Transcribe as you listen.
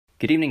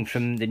Good evening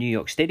from the New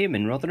York Stadium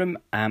in Rotherham,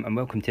 and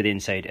welcome to the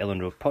Inside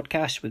Elland Road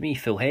podcast with me,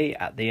 Phil Hay,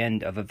 at the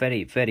end of a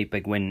very, very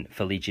big win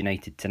for Leeds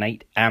United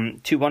tonight.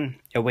 2-1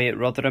 away at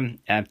Rotherham,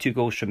 2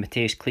 goals from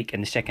Mateusz Klich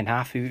in the second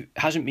half, who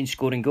hasn't been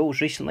scoring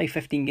goals recently,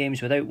 15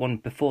 games without one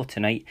before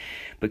tonight,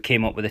 but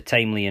came up with a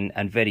timely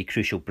and very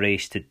crucial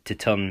brace to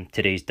turn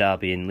today's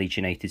derby in Leeds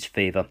United's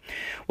favour.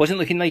 Wasn't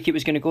looking like it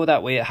was going to go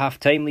that way at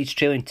half-time. Leeds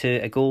trailing to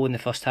a goal in the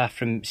first half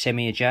from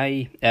Semi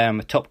Ajayi,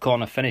 a top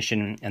corner finish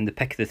and the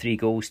pick of the 3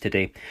 goals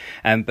today.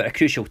 But a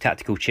crucial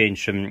tactical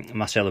change from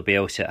Marcelo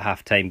Bielsa at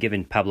half-time,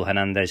 giving Pablo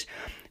Hernandez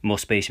more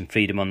space and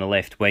freedom on the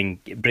left wing,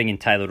 bringing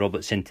Tyler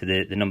Roberts into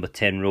the number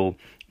 10 role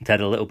to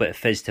add a little bit of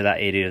fizz to that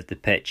area of the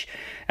pitch,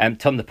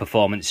 turned the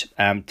performance,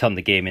 turned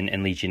the game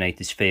in Leeds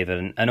United's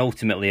favour, and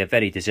ultimately a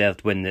very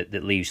deserved win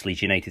that leaves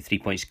Leeds United 3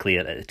 points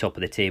clear at the top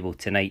of the table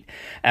tonight.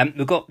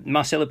 We've got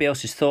Marcelo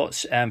Bielsa's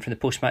thoughts from the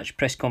post-match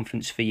press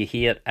conference for you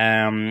here,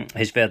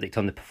 his verdict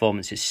on the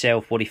performance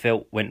itself, what he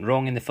felt went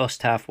wrong in the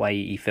first half, why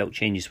he felt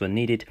changes were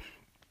needed.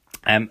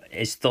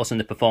 His thoughts on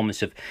the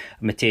performance of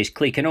Mateusz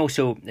Klich, and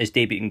also his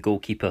debuting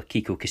goalkeeper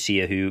Kiko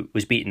Casilla, who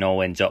was beaten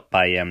all ends up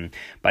by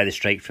the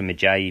strike from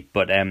Ajayi.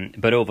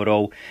 But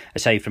overall,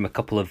 aside from a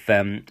couple of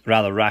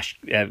rather rash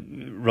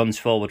runs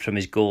forward from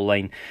his goal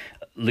line,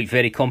 looked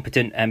very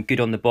competent, good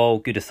on the ball,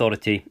 good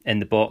authority in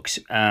the box,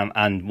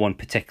 and one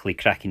particularly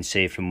cracking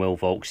save from Will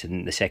Vaulks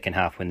in the second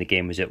half when the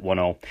game was at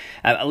 1-1.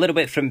 A little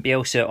bit from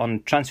Bielsa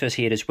on transfers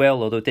here as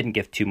well, although it didn't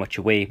give too much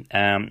away.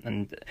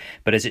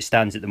 But as it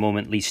stands at the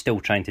moment, Leeds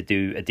still trying to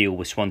do a deal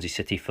with Swansea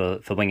City for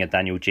winger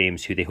Daniel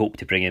James, who they hope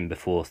to bring in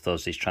before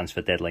Thursday's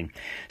transfer deadline.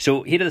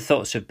 So here are the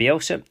thoughts of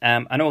Bielsa,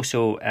 and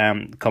also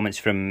comments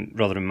from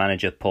Rotherham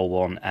manager Paul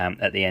Warne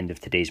at the end of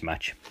today's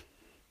match.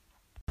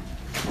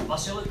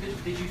 Marcelo,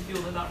 did you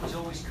feel that was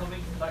always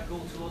coming, that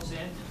goal towards the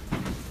end?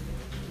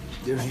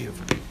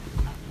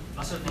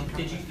 Marcelo,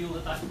 did you feel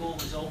that goal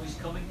was always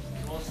coming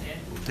towards the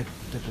end? ¿Usted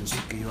pensó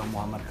que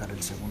íbamos a marcar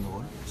el segundo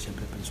gol?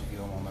 ¿Siempre pensó que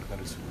íbamos a marcar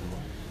el segundo gol?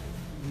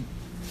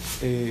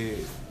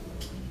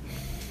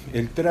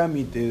 El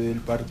trámite del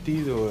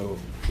partido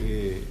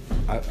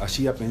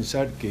hacía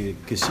pensar que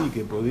sí,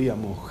 que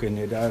podíamos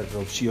generar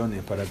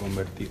opciones para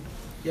convertir.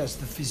 Yes,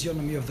 the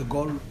physiognomy of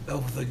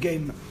the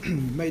game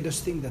made us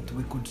think that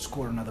we could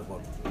score another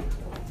goal.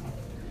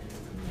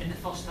 In the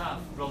first half,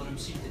 Rotherham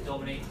seemed to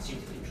dominate and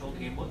seemed to control the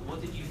game. What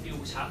did you feel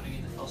was happening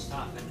in the first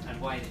half, and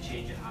why the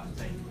change at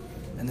half-time?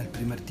 En el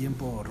primer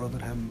tiempo,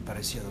 Rotherham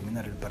parecía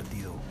dominar el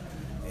partido.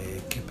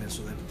 ¿Qué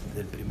pensó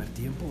del primer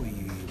tiempo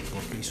y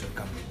por qué hizo el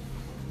cambio?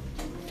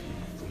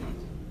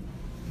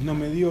 No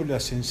me dio la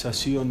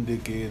sensación de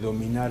que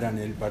dominaran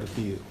el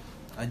partido.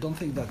 I don't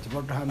think that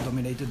Rotherham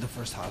dominated the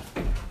first half.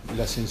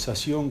 La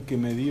sensación que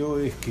me dio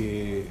es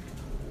que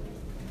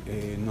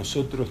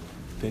nosotros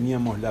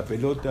teníamos la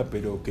pelota,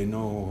 pero que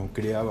no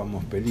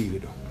creábamos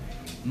peligro.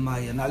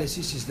 My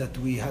analysis is that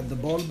we had the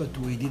ball, but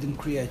we didn't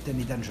create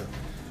any danger.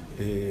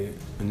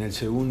 En el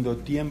segundo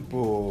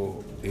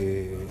tiempo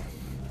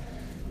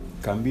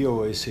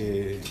cambió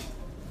ese.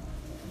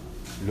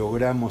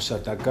 Logramos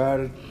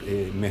atacar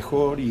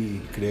mejor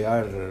y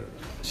crear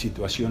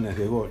situaciones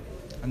de gol.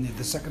 And in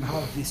the second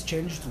half, this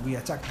changed. We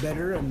attacked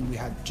better and we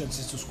had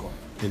chances to score.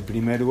 El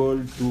primer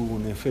gol tuvo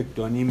un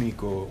efecto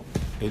anímico,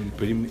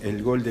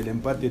 el gol del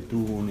empate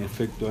tuvo un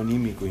efecto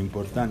anímico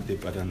importante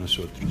para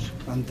nosotros.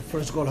 And the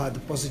first goal had a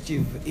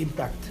positive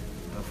impact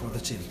for the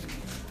team.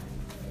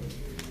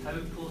 How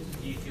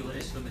important do you feel it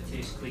is for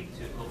Mateusz Klich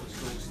to have his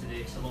goals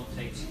today? It's a long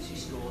time since he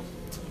scored.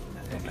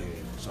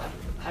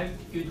 How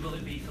good will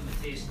it be for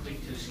Mateusz Klich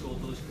to score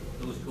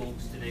those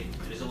goals today?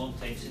 It is a long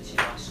time since he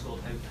last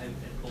scored. How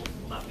important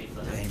will that be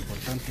for him? Es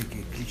importante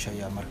que Klich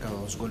haya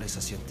marcado 2 goles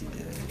hacía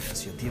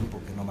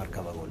tiempo que no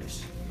marcaba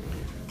goles.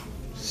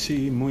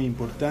 Sí, muy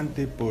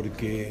importante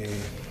porque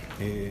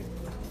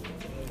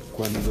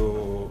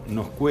cuando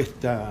nos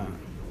cuesta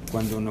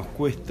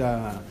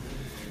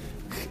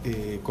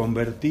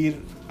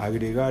convertir,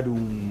 agregar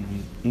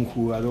un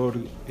jugador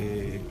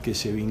que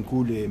se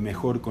vincule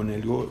mejor con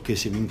el gol, que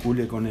se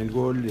vincule con el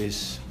gol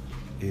es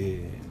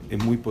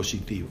muy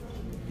positivo.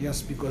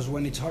 Yes, because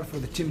when it's hard for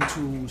the team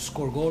to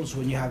score goals,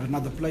 when you have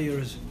another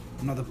player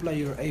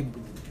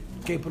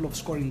capable of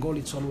scoring goal,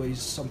 it's always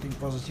something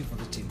positive for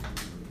the team.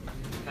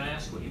 Can I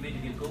ask what you made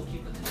of your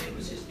goalkeeper today?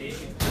 Was his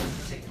debut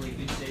particularly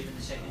good save in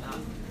the second half?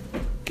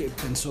 ¿Qué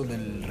pensó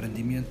del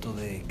rendimiento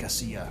de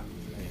Casilla?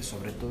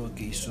 Sobre todo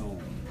que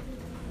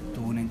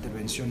tuvo una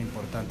intervención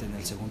importante en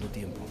el segundo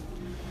tiempo.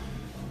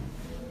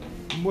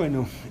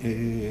 Bueno,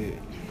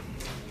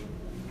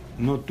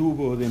 no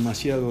tuvo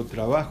demasiado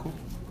trabajo.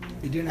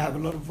 He didn't have a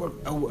lot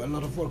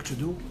of work to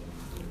do.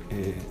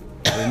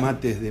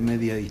 Remates de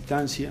media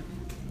distancia.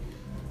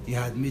 He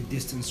had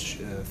mid-distance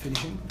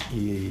finishing.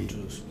 Y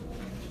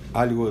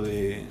algo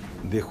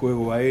de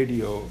juego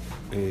aéreo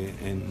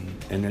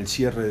en el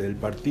cierre del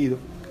partido.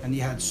 And he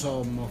had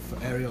some of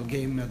aerial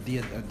game at the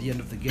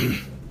end of the game.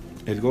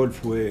 El gol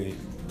fue,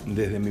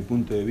 desde mi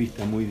punto de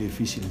vista, muy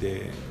difícil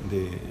de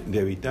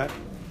evitar.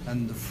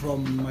 And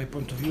from my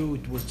point of view,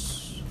 it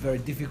was very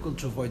difficult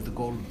to avoid the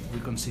goal we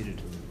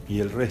conceded. y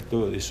el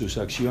resto de sus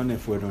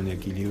acciones fueron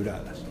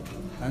equilibradas.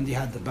 And he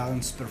had the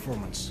balanced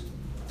performance.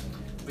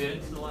 We're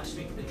into the last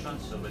week of the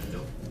transfer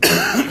window.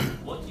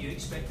 What do you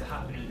expect to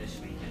happen in this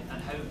week, and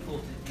how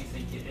important do you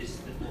think it is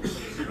that more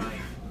players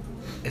arrive?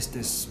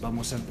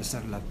 Vamos a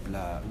empezar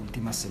la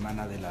última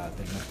semana del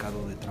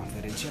mercado de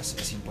transferencias.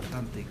 Es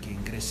importante que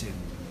ingresen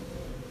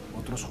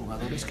otros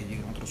jugadores, que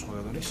lleguen otros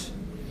jugadores.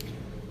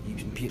 ¿Y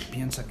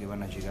piensa que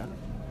van a llegar?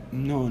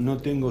 No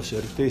tengo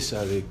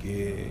certeza de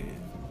que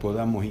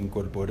podamos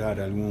incorporar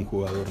algún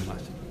jugador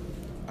más.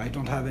 I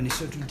don't have any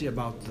certainty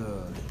about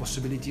the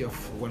possibility of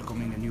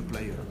welcoming a new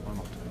player or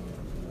not.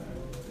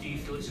 Do you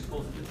feel it's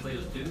important that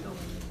players do, though?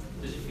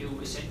 Does it feel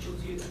essential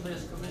to you that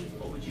players come in,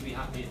 or would you be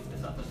happy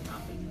if that doesn't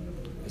happen?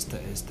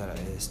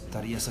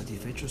 ¿Estaría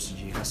satisfecho si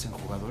llegasen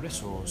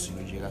jugadores, o si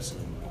no llegasen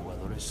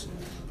jugadores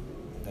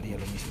daría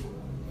lo mismo?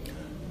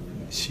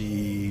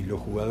 Si los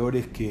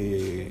jugadores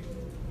que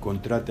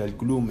contrata el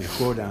club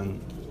mejoran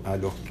a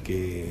los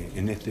que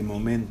en este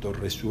momento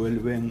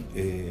resuelven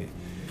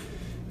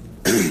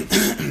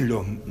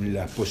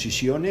las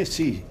posiciones,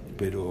 sí,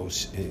 pero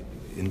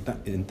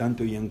en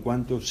tanto y en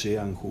cuanto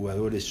sean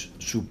jugadores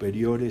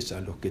superiores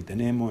a los que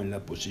tenemos en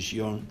la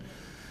posición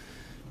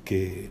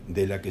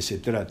de la que se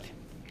trate.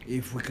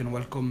 If we can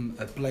welcome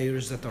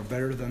players that are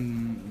better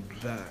than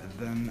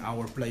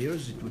our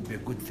players, it would be a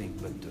good thing.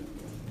 But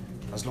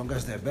as long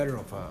as they're better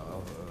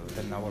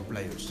than our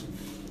players,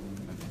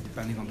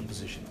 depending on the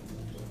position.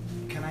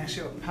 Can I ask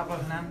you, Pablo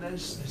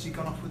Hernandez, has he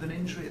gone off with an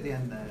injury at the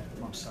end there,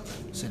 Marcelo?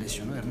 ¿Se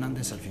lesionó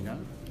Hernández al final?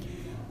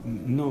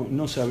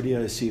 No sabría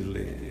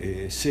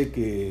decirle. Sé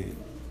que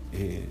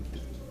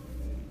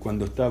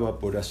cuando estaba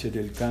por hacer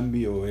el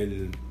cambio,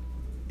 él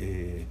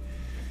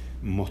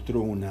mostró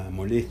una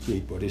molestia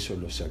y por eso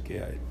lo saqué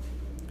a él.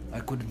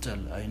 I couldn't tell.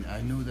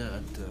 I knew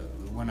that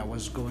when I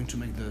was going to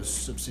make the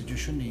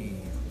substitution, he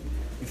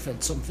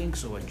felt something,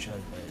 so I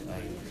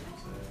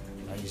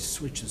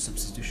switched the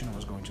substitution I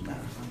was going to make.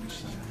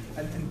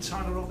 And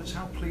Tyler Roberts,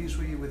 how pleased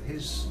were you with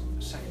his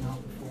second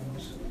half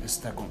performance?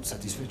 ¿Está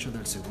satisfecho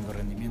del segundo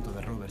rendimiento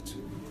de Roberts?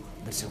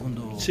 Del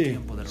segundo Sí,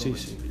 tiempo de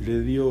Roberts?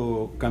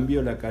 Sí.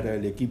 Cambió la cara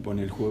del equipo en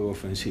el juego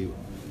ofensivo.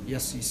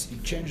 Yes, he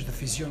changed the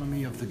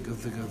physiognomy of the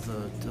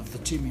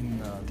team in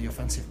the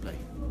offensive play.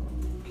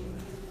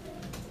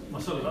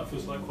 Marcelo, that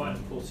feels like quite an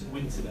important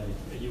win today.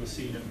 You were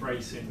seen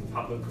embracing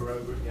Pablo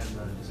Quiroga at the end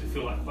there. Does it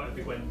feel like quite a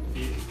big win for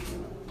you?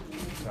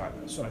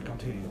 Sorry, I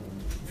can't hear you.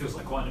 It feels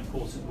like quite an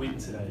important win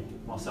today.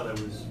 Marcelo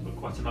was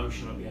quite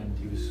emotional at the end.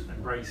 He was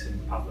embracing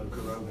Pablo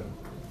Quiroga.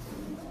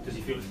 Does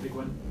he feel it's a big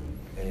win?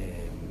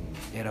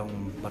 Era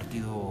un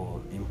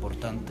partido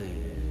importante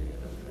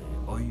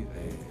hoy.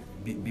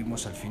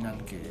 Vimos al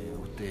final que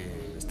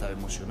usted estaba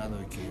emocionado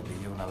y que le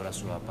dio un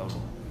abrazo a Pablo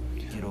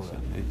Quiroga.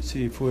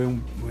 Sí,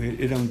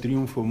 era un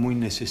triunfo muy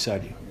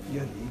necesario.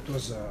 Yeah, it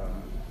was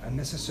a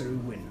necessary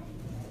win.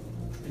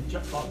 In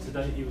Jack Clark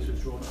today, he was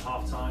withdrawn at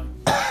half-time.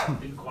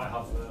 Didn't quite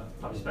have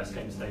his best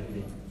game today,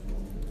 did he?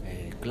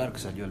 Clark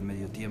salió al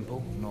medio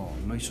tiempo.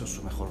 No hizo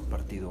su mejor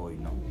partido hoy,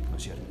 ¿no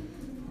es cierto?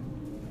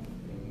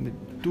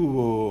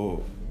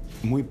 Tuvo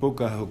muy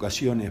pocas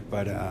ocasiones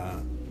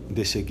para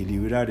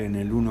desequilibrar en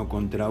el 1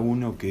 contra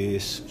 1, que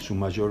es su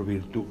mayor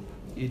virtud.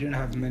 He didn't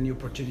have many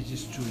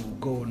opportunities to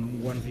go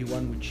on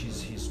 1v1, which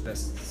is his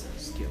best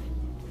skill.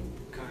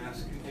 Can I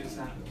ask you, is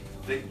that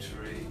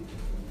victory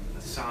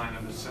a sign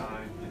of a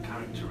side, a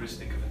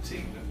characteristic of a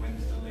team that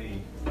wins the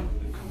league,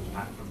 that comes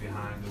back from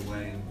behind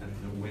away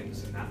and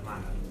wins in that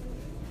manner?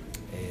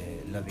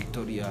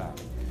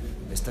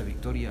 Esta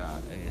victoria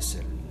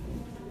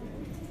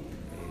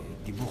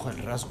dibuja el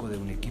rasgo de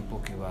un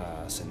equipo que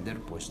va a ascender,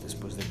 pues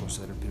después de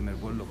conceder el primer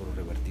gol logró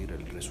revertir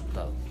el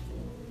resultado.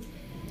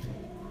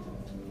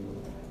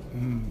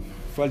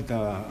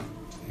 Falta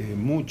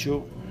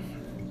mucho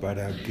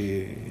para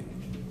que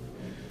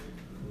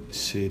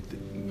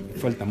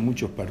faltan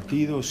muchos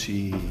partidos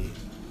y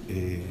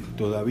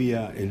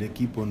todavía el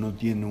equipo no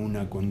tiene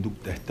una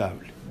conducta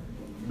estable.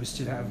 We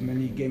still have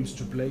many games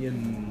to play,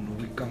 and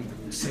we can't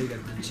say that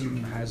the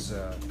team has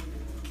a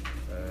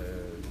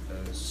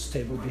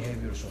stable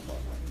behavior so far.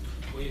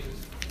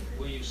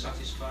 Were you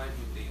satisfied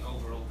with the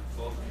overall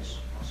performance,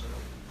 Marcelo?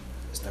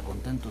 ¿Está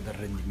contento del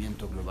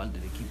rendimiento global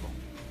del equipo?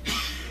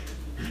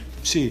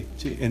 Sí,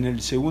 en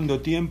el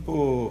segundo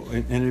tiempo,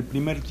 en el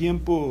primer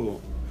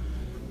tiempo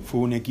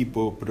fue un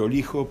equipo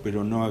prolijo,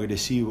 pero no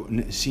agresivo,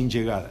 sin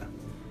llegada.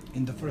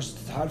 In the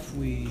first half,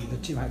 the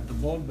team had the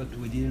ball, but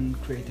we didn't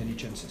create any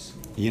chances.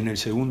 Y en el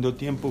segundo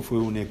tiempo fue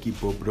un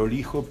equipo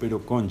prolijo,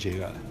 pero con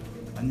llegada.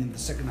 And in the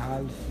second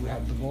half, we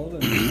had the ball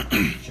and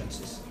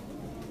chances.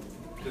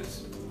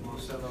 Does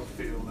Marcelo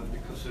feel that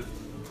because of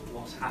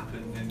what's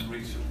happened in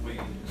recent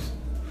weeks,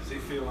 does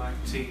it feel like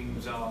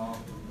teams are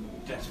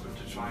desperate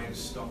to try and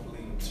stop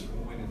Leeds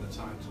from winning the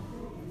title?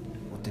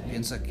 ¿Usted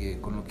piensa que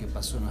con lo que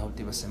pasó en las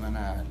últimas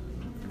semanas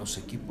los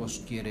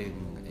equipos quieren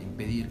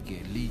impedir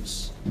que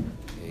Leeds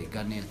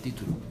gane el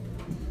título?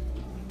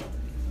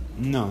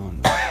 No,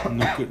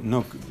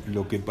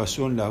 lo que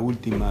pasó en la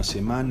última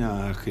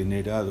semana ha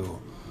generado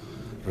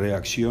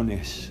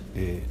reacciones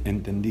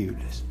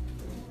entendibles.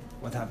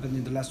 what happened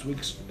in the last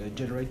weeks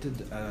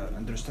generated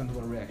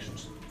understandable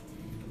reactions.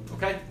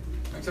 Okay,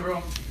 thanks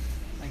everyone.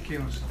 Thank you.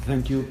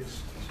 Thank you.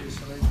 Cheers,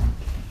 Salim.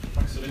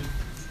 Thanks, Salim.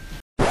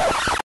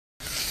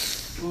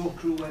 Well,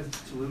 crew went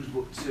to lose,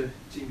 but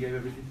team gave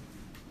everything.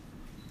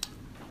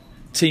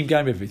 Team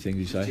game everything,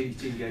 you say?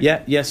 Team gave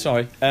Yeah,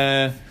 sorry.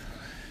 Yeah,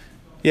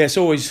 it's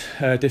always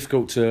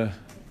difficult to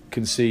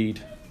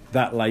concede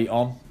that late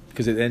on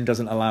because it then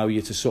doesn't allow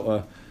you to sort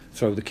of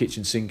throw the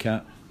kitchen sink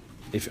at,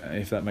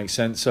 if that makes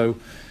sense. So,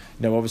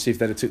 obviously if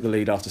they'd have took the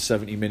lead after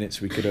 70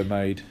 minutes, we could have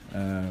made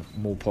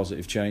more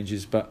positive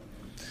changes. But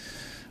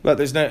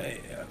there's no,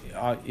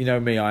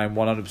 me, I am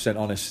 100%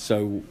 honest.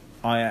 So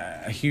I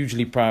am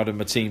hugely proud of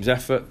my team's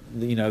effort.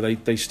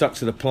 They stuck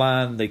to the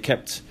plan. They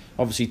kept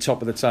obviously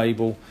top of the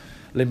table,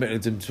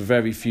 limited them to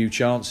very few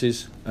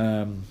chances.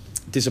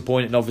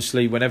 Disappointing,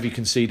 obviously. Whenever you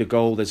concede a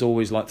goal, there's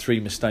always like 3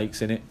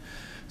 mistakes in it.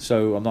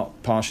 So I'm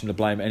not passing the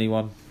blame at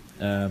anyone.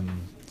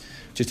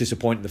 Just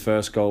disappointed the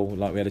first goal,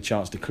 like we had a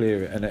chance to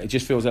clear it, and it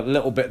just feels a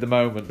little bit at the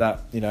moment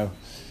that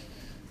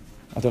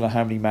I don't know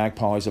how many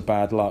Magpies are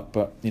bad luck,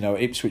 but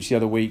Ipswich the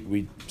other week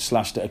we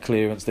slashed at a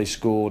clearance, they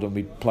scored, and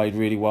we played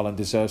really well and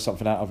deserved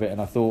something out of it. And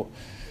I thought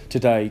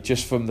today,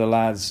 just from the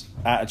lads'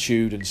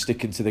 attitude and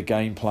sticking to the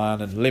game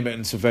plan and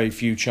limiting to very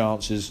few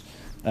chances,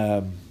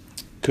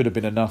 could have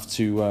been enough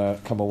to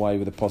come away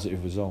with a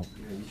positive result.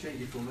 Yeah, you changed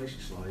your formation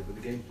slightly, but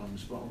the game plan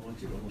was spot on,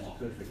 wasn't it? Almost a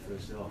perfect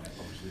first half,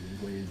 obviously,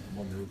 going in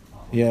 1-0.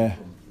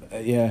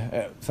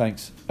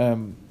 Thanks.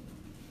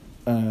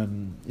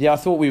 I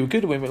thought we were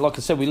good. Like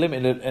I said, we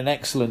limited an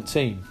excellent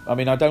team. I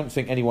mean, I don't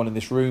think anyone in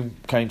this room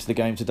came to the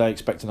game today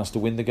expecting us to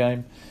win the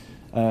game.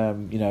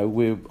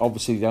 We're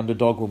obviously the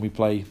underdog when we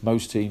play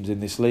most teams in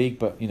this league,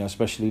 but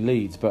especially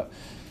Leeds. But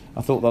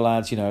I thought the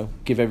lads,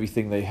 give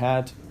everything they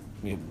had.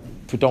 We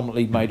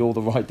predominantly made all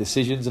the right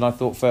decisions, and I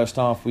thought first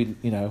half we,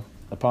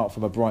 apart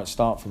from a bright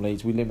start from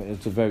Leeds, we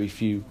limited to very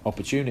few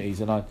opportunities,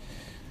 and I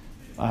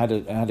had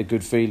a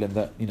good feeling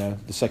that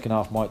the second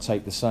half might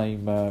take the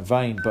same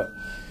vein. But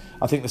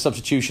I think the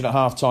substitution at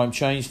half time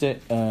changed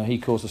it. He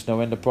caused us no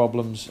end of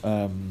problems,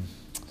 and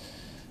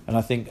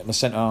I think the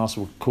centre halves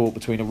were caught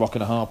between a rock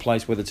and a hard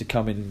place, whether to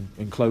come in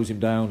and close him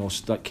down or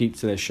keep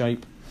to their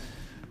shape.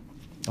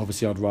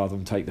 Obviously, I'd rather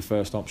them take the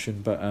first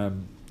option, but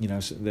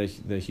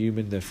they're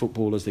human, they're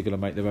footballers, they're going to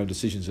make their own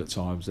decisions at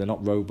times. They're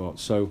not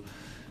robots. So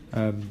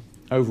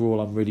overall,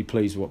 I'm really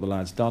pleased with what the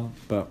lads done,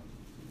 but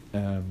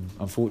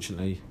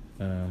unfortunately,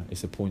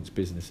 it's a points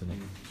business, isn't it?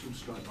 Some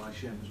strike by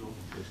Shem as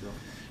well.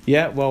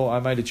 Yeah, well, I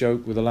made a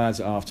joke with the lads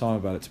at half time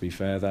about it, to be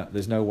fair, that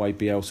there's no way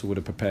Bielsa would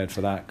have prepared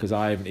for that, because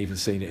I haven't even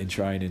seen it in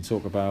training.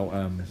 Talk about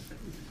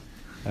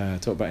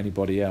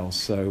anybody else.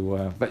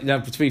 So, but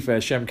to be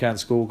fair, Shem can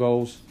score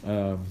goals,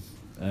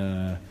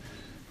 and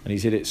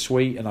he's hit it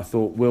sweet. And I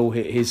thought Will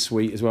hit his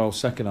sweet as well.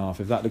 Second half,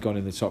 if that had gone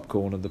in the top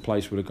corner, the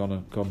place would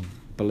have gone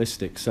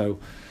ballistic. So,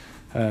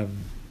 in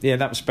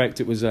that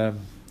respect, it was a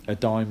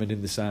diamond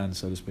in the sand,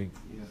 so to speak.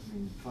 Yeah, I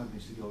mean, 5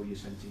 minutes to go, you're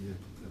sending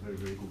a very,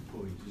 very good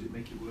point. Does it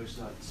make it worse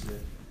that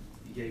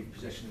you gave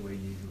possession away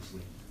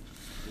needlessly?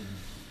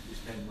 It's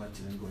then led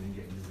to them going and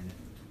getting the winner.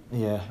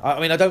 Yeah, I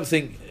mean,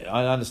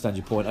 I understand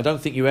your point. I don't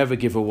think you ever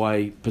give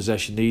away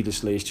possession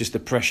needlessly. It's just the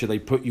pressure they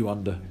put you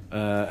under,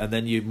 and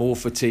then you're more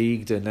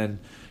fatigued, and then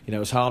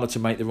it's harder to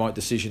make the right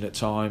decision at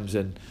times.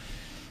 And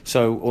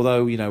so,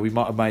 although we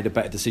might have made a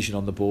better decision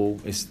on the ball,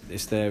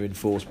 it's their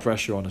enforced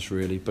pressure on us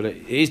really. But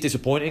it is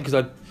disappointing because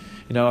I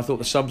thought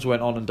the subs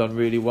went on and done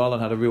really well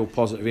and had a real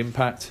positive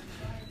impact.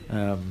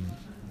 I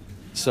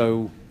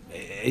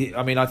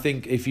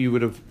think if you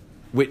would have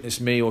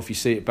witnessed me, or if you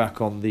see it back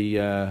on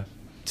the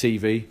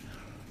TV,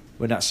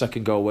 when that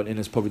second goal went in,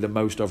 it's probably the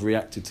most I've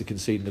reacted to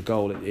conceding the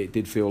goal. It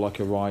did feel like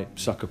a right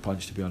sucker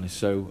punch, to be honest.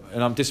 So,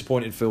 and I'm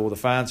disappointed for all the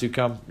fans who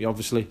come,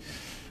 obviously,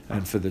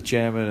 and for the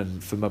chairman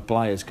and for my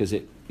players, because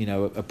a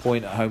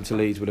point at home to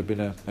Leeds would have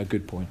been a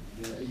good point.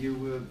 Yeah,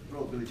 you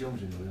brought Billy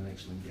Jones in with an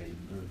excellent game.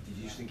 Did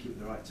you just think it was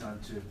the right time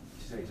to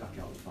take Zach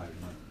out of the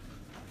firing line?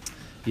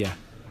 Yeah.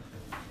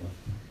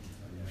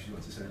 If you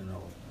want to say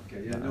no.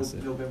 Okay, yeah,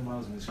 no Ben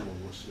Miles in the squad.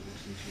 What's the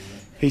issue there?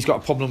 He's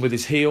got a problem with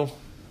his heel.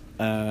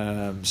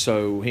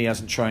 So he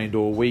hasn't trained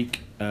all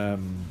week.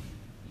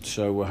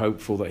 So we're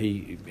hopeful that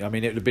it would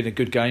have been a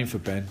good game for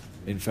Ben,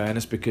 in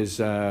fairness, because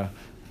out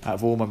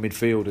of all my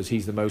midfielders,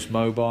 he's the most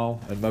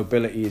mobile, and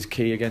mobility is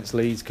key against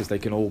Leeds because they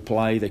can all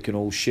play, they can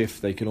all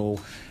shift, they can all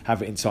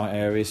have it in tight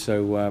areas.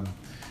 So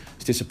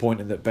it's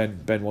disappointing that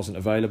Ben wasn't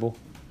available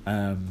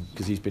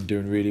because he's been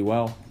doing really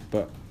well.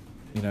 But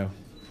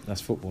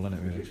that's football, isn't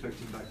it? Really. Are you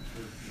expecting back?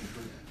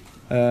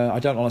 I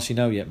don't honestly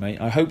know yet, mate.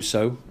 I hope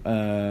so.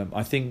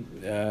 I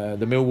think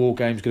the Millwall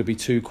game's going to be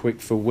too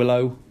quick for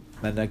Willow,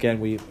 and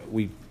again,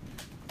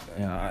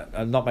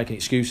 I'm not making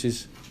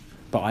excuses,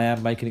 but I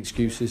am making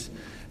excuses.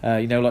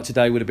 Like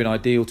today would have been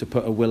ideal to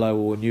put a Willow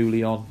or a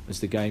Newley on as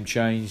the game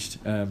changed.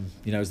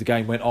 As the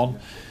game went on,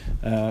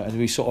 and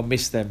we sort of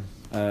missed them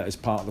as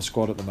part of the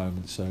squad at the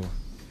moment. So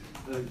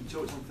you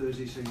talked on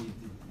Thursday saying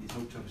you'd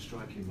hoped to have a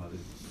striking by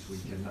this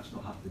weekend. That's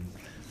not happened.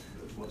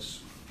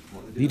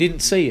 You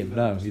didn't see him?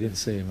 No, you didn't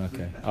see him.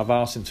 Okay. I've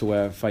asked him to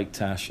wear a fake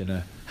tash and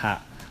a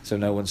hat so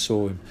no one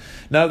saw him.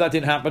 No, that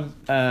didn't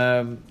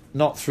happen.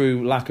 Not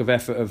through lack of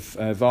effort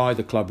of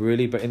either club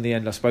really, but in the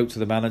end I spoke to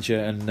the manager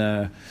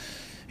and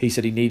he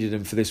said he needed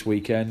him for this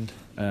weekend.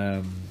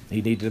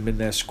 He needed him in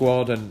their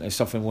squad, and it's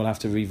something we'll have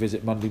to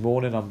revisit Monday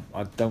morning.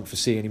 I don't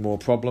foresee any more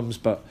problems,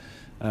 but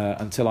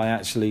until I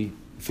actually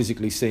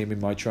physically see him in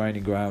my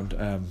training ground,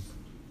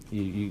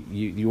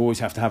 you always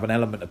have to have an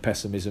element of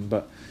pessimism,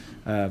 but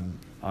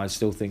I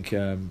still think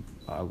I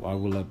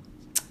will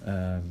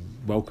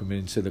welcome him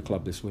into the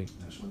club this week.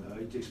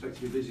 Do you expect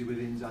to be busy with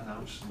ins and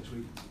outs next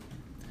week?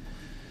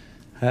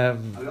 I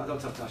don't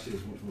have to ask you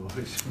this much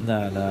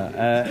more.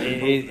 No.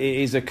 It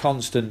is a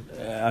constant.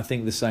 I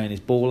think the saying is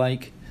ball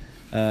ache.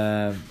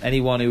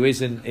 Anyone who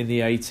isn't in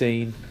the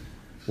 18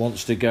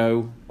 wants to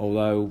go,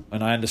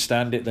 and I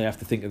understand it, they have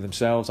to think of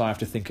themselves. I have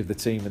to think of the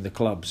team and the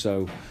club.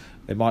 So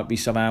there might be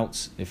some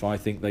outs if I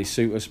think they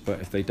suit us,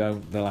 but if they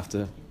don't, they'll have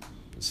to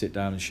sit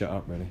down and shut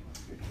up, really.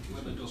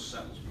 When the dust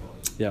settles,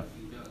 probably, yeah.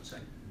 you'll be able to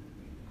take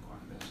quite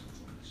a bit of stuff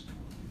from this.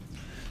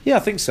 Yeah, I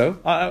think so.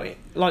 I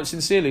like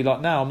sincerely,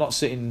 like now I'm not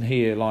sitting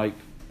here like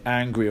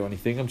angry or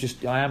anything.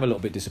 I am a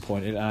little bit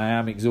disappointed. I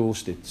am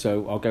exhausted.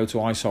 So I'll go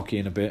to ice hockey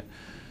in a bit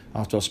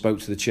after I spoke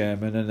to the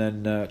chairman, and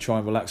then try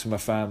and relax with my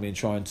family and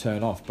try and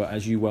turn off. But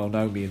as you well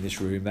know me in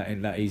this room, that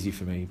ain't that easy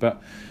for me.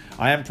 But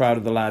I am proud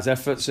of the lads'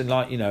 efforts,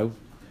 and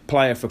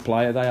player for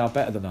player, they are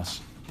better than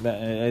us.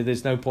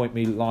 There's no point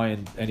me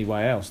lying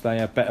anywhere else. They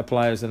are better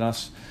players than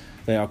us.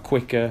 They are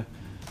quicker,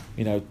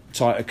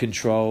 tighter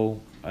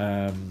control,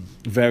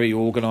 very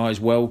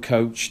organised, well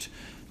coached.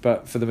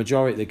 But for the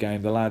majority of the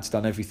game, the lads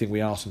done everything we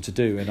asked them to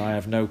do, and I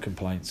have no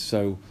complaints.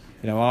 So,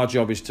 our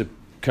job is to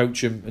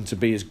coach them and to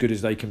be as good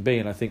as they can be,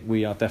 and I think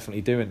we are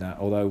definitely doing that.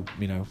 Although,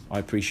 I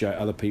appreciate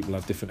other people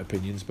have different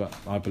opinions, but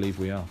I believe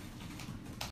we are.